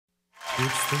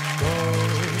It's the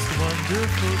most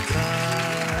wonderful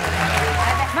time.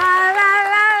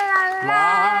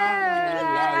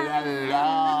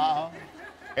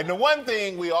 And the one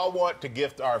thing we all want to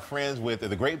gift our friends with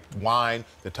is a great wine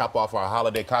to top off our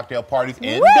holiday cocktail parties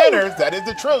and dinners. That is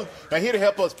the truth. Now, here to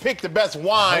help us pick the best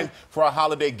wine for our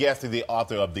holiday guest is the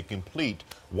author of the complete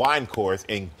wine course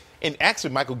and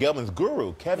actually Michael Gelman's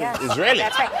guru, Kevin Zraly.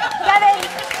 That's right. Kevin,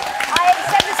 I have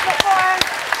said this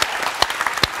before.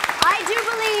 I do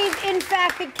believe, in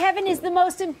fact, that Kevin is the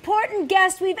most important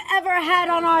guest we've ever had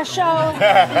on our show in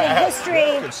the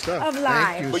history of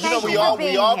live. But you know,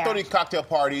 we all throw these cocktail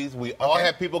parties. We all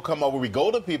have people come over. We go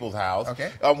to people's house.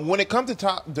 When it comes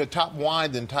to top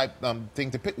wines and type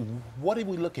things to pick, what are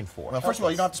we looking for? Well, first of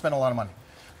all, you don't have to spend a lot of money.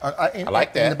 I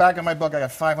like that. In the back of my book, I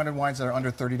got 500 wines that are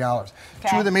under $30.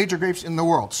 Two of the major grapes in the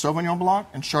world, Sauvignon Blanc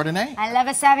and Chardonnay. I love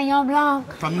a Sauvignon Blanc.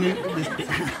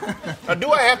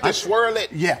 Do I have to swirl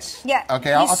it? Yes. Yeah.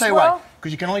 Okay, I'll tell you why.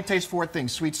 Because you can only taste 4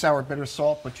 things: sweet, sour, bitter,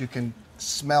 salt, but you can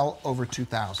smell over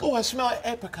 2,000. Oh, I smell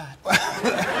apricot.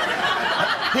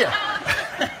 Here.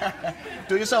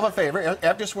 Do yourself a favor.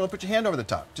 After you swirl, put your hand over the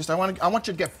top. I want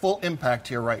you to get full impact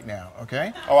here right now,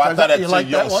 okay? Oh, I thought you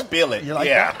don't spill it. You like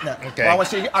that? No. Okay. Well,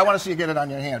 I want to see you get it on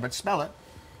your hand, but smell it.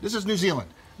 This is New Zealand.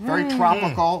 Very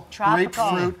tropical,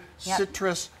 grapefruit,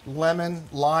 citrus, lemon,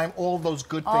 lime, all those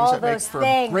good things that make for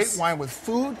great wine with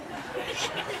food.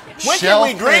 When can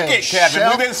we drink it, Kevin?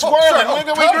 We've been swirling. When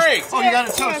can we drink? Oh, you got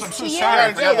to toast. I'm so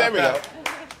sorry. There we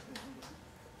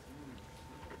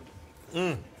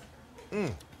go.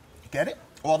 Get it?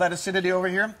 All that acidity over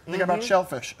here. Think about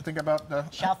shellfish. Think about the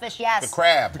shellfish. Yes. The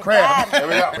crab. The crab. There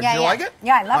we go. Did you like it?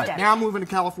 Yeah, I loved it. Now moving to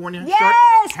California.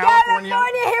 Yes, California.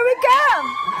 Here we go.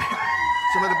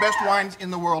 Some of the best wines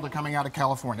in the world are coming out of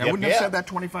California. I wouldn't have said that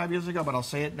 25 years ago, but I'll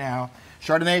say it now.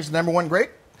 Chardonnay is the #1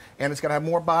 grape, and it's going to have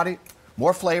more body,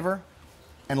 more flavor,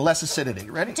 and less acidity.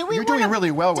 Ready? You're doing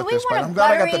really well with this, but I'm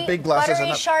glad I got the big glasses.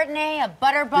 Buttery Chardonnay, a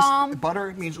butter bomb.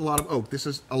 Butter means a lot of oak. This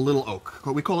is a little oak.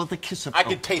 We call it the kiss of oak. I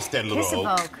can taste that little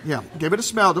oak. Yeah, give it a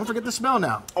smell. Don't forget the smell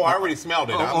now. Oh, I already smelled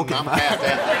it. I'm past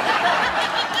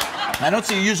that. I don't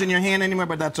see you using your hand anymore,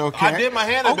 but that's okay. I did my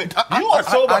hand up. You are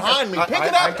so behind me. Pick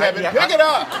it up, Kevin. Pick it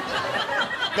up.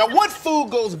 Now, what food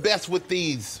goes best with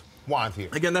these wines here?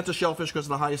 Again, that's a shellfish because of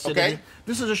the high acidity.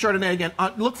 This is a Chardonnay again.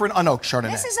 Look for an unoaked Chardonnay.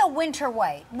 This is a winter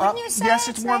white. Wouldn't you say? Yes,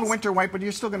 it's more of a winter white, but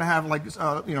you're still going to have like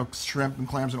shrimp and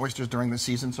clams and oysters during the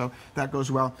season, so that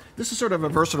goes well. This is sort of a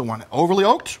versatile one. Overly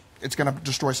oaked, it's going to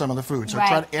destroy some of the food. So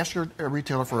try to ask your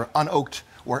retailer for an unoaked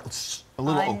or a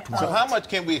little oaked one. So how much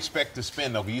can we expect to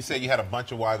spend though? You said you had a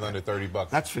bunch of wines under $30.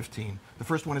 That's 15. The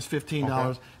first one is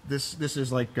 $15. This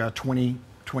is like $20.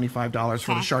 $25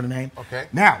 for the Chardonnay.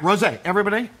 Now, rosé.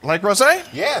 Everybody like rosé?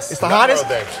 Yes. It's the hottest.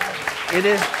 It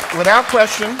is, without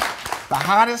question, the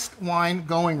hottest wine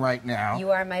going right now.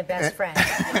 You are my best friend.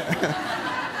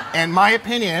 And my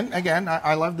opinion, again,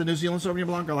 I love the New Zealand Sauvignon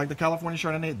Blanc. I like the California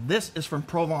Chardonnay. This is from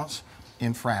Provence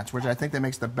in France, which I think that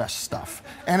makes the best stuff.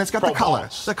 And it's got the color.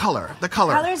 The color. The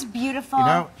color's beautiful. You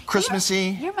know,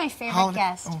 Christmassy. You're my favorite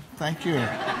guest. Oh, thank you.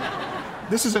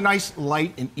 This is a nice,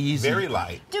 light and easy. Very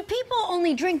light. Do people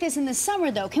only drink this in the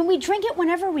summer, though? Can we drink it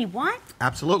whenever we want?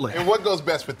 Absolutely. And what goes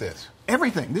best with this?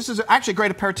 Everything. This is actually a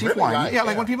great aperitif wine. Light,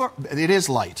 like when people it is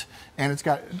light. And it's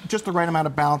got just the right amount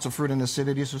of balance of fruit and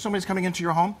acidity. So if somebody's coming into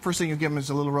your home, first thing you give them is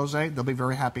a little rosé. They'll be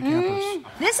very happy campers.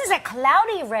 This is a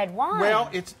cloudy red wine. Well,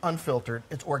 it's unfiltered.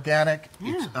 It's organic.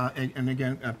 It's, and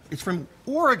again, it's from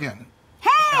Oregon.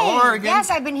 Hey! Oregon. Yes,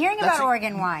 I've been hearing about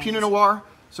Oregon wines. Pinot Noir.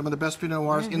 Some of the best Pinot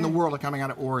Noirs in the world are coming out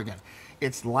of Oregon.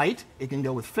 It's light. It can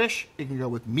go with fish. It can go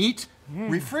with meat.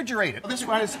 Refrigerated. This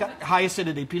one has got high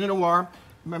acidity. Pinot Noir.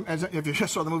 If you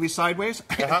just saw the movie Sideways,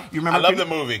 you remember? I love the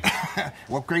movie.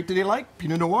 What grape did you like?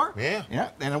 Pinot Noir. Yeah. Yeah.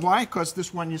 And why? Because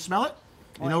this one, you smell it.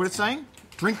 You know what it's saying?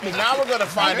 Drink me. Now we're going to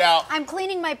find out. I'm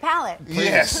cleaning my palate.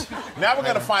 Yes. Now we're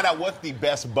going to find out what's the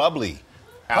best bubbly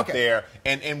out there,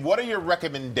 and what are your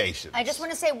recommendations? I just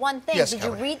want to say one thing. Yes, Did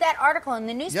you read that article in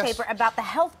the newspaper about the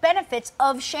health benefits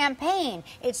of champagne?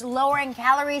 It's lowering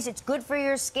calories, it's good for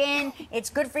your skin, it's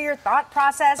good for your thought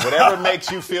process. Whatever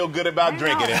makes you feel good about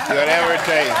drinking it, whatever it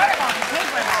takes.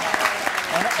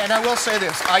 And I will say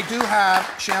this, I do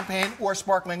have champagne or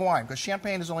sparkling wine, because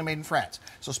champagne is only made in France.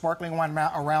 So sparkling wine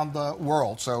around the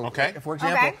world. So, for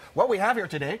example, what we have here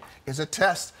today is a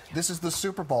test. This is the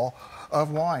Super Bowl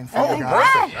of wine for you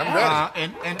guys. I'm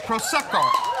ready. And Prosecco.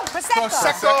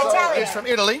 Prosecco is from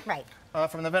Italy. Right.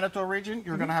 From the Veneto region.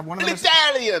 You're going to have one of those.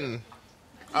 Italian!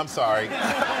 I'm sorry.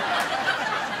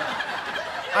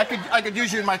 I could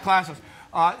use you in my classes.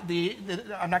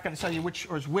 I'm not going to tell you which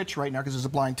is which right now because there's a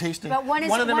blind tasting. But one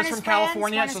of them is is from France,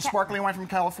 California. It's a sparkling wine from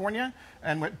California,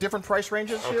 and with different price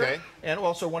ranges here. And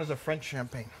also one is a French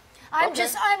champagne. I'm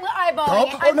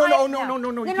eyeballing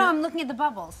it. No, I'm looking at the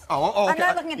bubbles. Oh, okay. I'm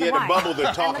not looking at the wine. Yeah, the bubbles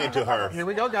are talking to her. Here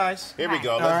we go, guys. Here we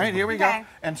go. All right, here we go.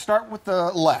 And start with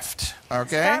the left,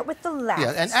 okay? Start with the left.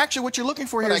 Yeah, and actually what you're looking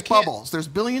for here is bubbles. There's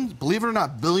billions, believe it or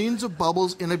not, billions of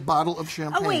bubbles in a bottle of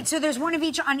champagne. Oh, wait, so there's one of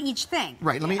each on each thing?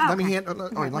 Right, let me hand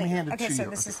it to you.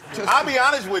 This is... I'll be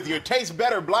honest with you, it tastes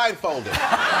better blindfolded.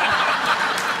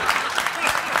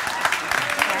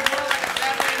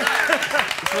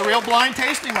 It's a real blind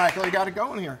tasting, Michael. You got to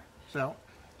go in here. So,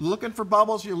 looking for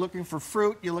bubbles, you're looking for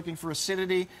fruit, you're looking for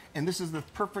acidity, and this is the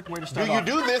perfect way to start off.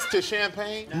 Do you do this to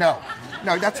champagne? No,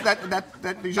 that's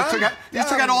you just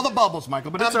took out all the bubbles,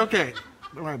 Michael, but it's okay.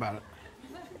 Don't worry about it.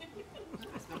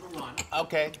 That's number 1.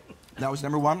 Okay. That was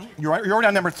number 1. You're already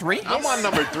on number 3? I'm on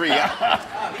number 3.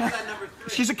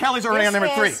 Kelly's already on number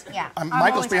 3. Yeah.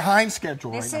 Michael's behind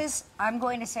schedule right now. I'm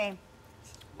going to say,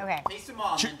 okay. Taste them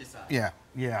all and then decide.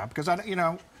 Yeah, because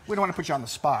we don't want to put you on the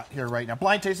spot here right now.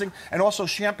 Blind tasting, and also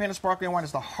champagne and sparkling wine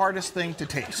is the hardest thing to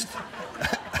taste.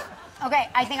 Okay,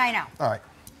 I think I know. All right.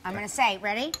 I'm going to say,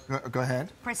 ready? Go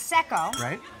ahead. Prosecco.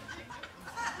 Right.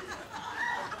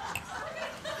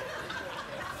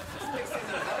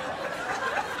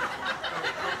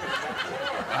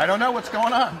 I don't know what's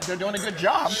going on. They're doing a good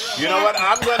job. You know what?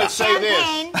 I'm going to say this.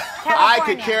 I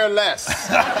could care less.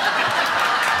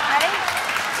 Ready?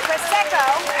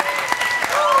 Prosecco.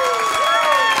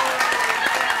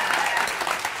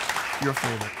 Your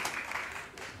favorite.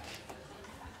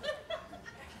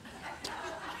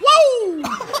 Woo!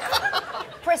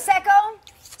 Prosecco,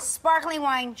 sparkling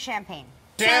wine, champagne.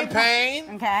 Champagne?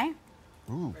 Okay.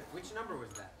 Ooh. Which number was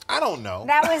that? I don't know.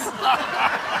 That was...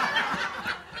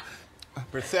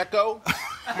 Prosecco?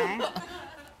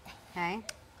 Okay.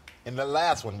 And the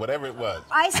last one, whatever it was.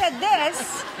 I said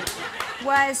this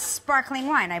was sparkling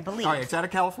wine, I believe. All right, it's out of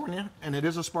California, and it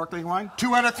is a sparkling wine.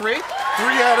 2 out of 3. 3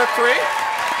 out of 3.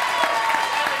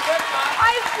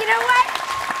 You know what?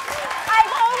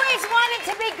 I've always wanted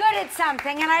to be good at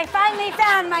something, and I finally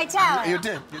found my talent. You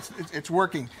did. It's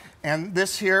working. And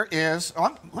this here is,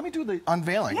 let me do the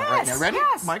unveiling right now. Ready?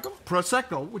 Yes. Michael?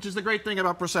 Prosecco, which is the great thing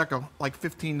about Prosecco, like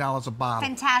 $15 a bottle.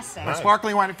 Fantastic. Right.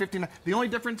 Sparkling wine at $15. The only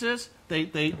difference is they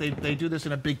do this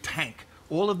in a big tank.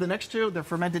 All of the next two, they're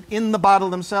fermented in the bottle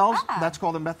themselves. That's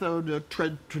called the Méthode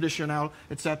Traditionnelle,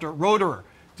 etc. Roederer.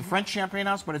 It's a French champagne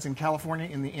house, but it's in California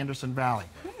in the Anderson Valley.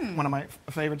 One of my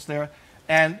favorites there.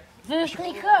 And Veuve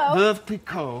Clicquot. Veuve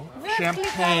Clicquot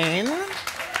champagne.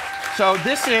 So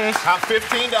this is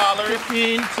 $15.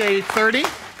 15, say 30.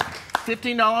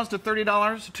 $15 to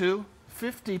 $30 to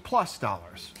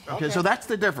 $50+. Okay, so that's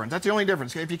the difference. That's the only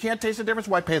difference. If you can't taste the difference,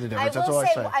 why pay the difference? That's all I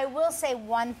say. I will say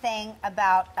one thing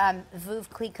about Veuve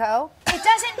Clicquot. It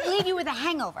doesn't leave you with a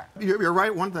hangover. You're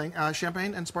right. One thing: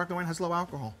 champagne and sparkling wine has low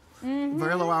alcohol.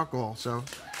 Very low alcohol. So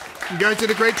you guys did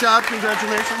a great job.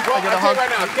 Congratulations. Well, I'll tell you right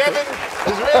now, Kevin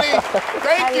Zraly,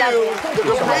 thank you. The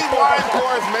Complete Wine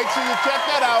Course. Make sure you check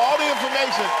that out. All the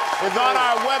information is on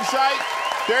our website.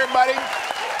 To everybody,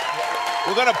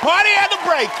 we're going to party at the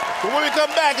break. But when we come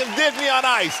back, it's Disney on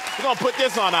Ice. We're going to put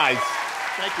this on ice.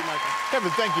 Thank you, Michael. Kevin,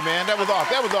 thank you, man. That was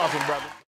awesome. That was awesome, brother.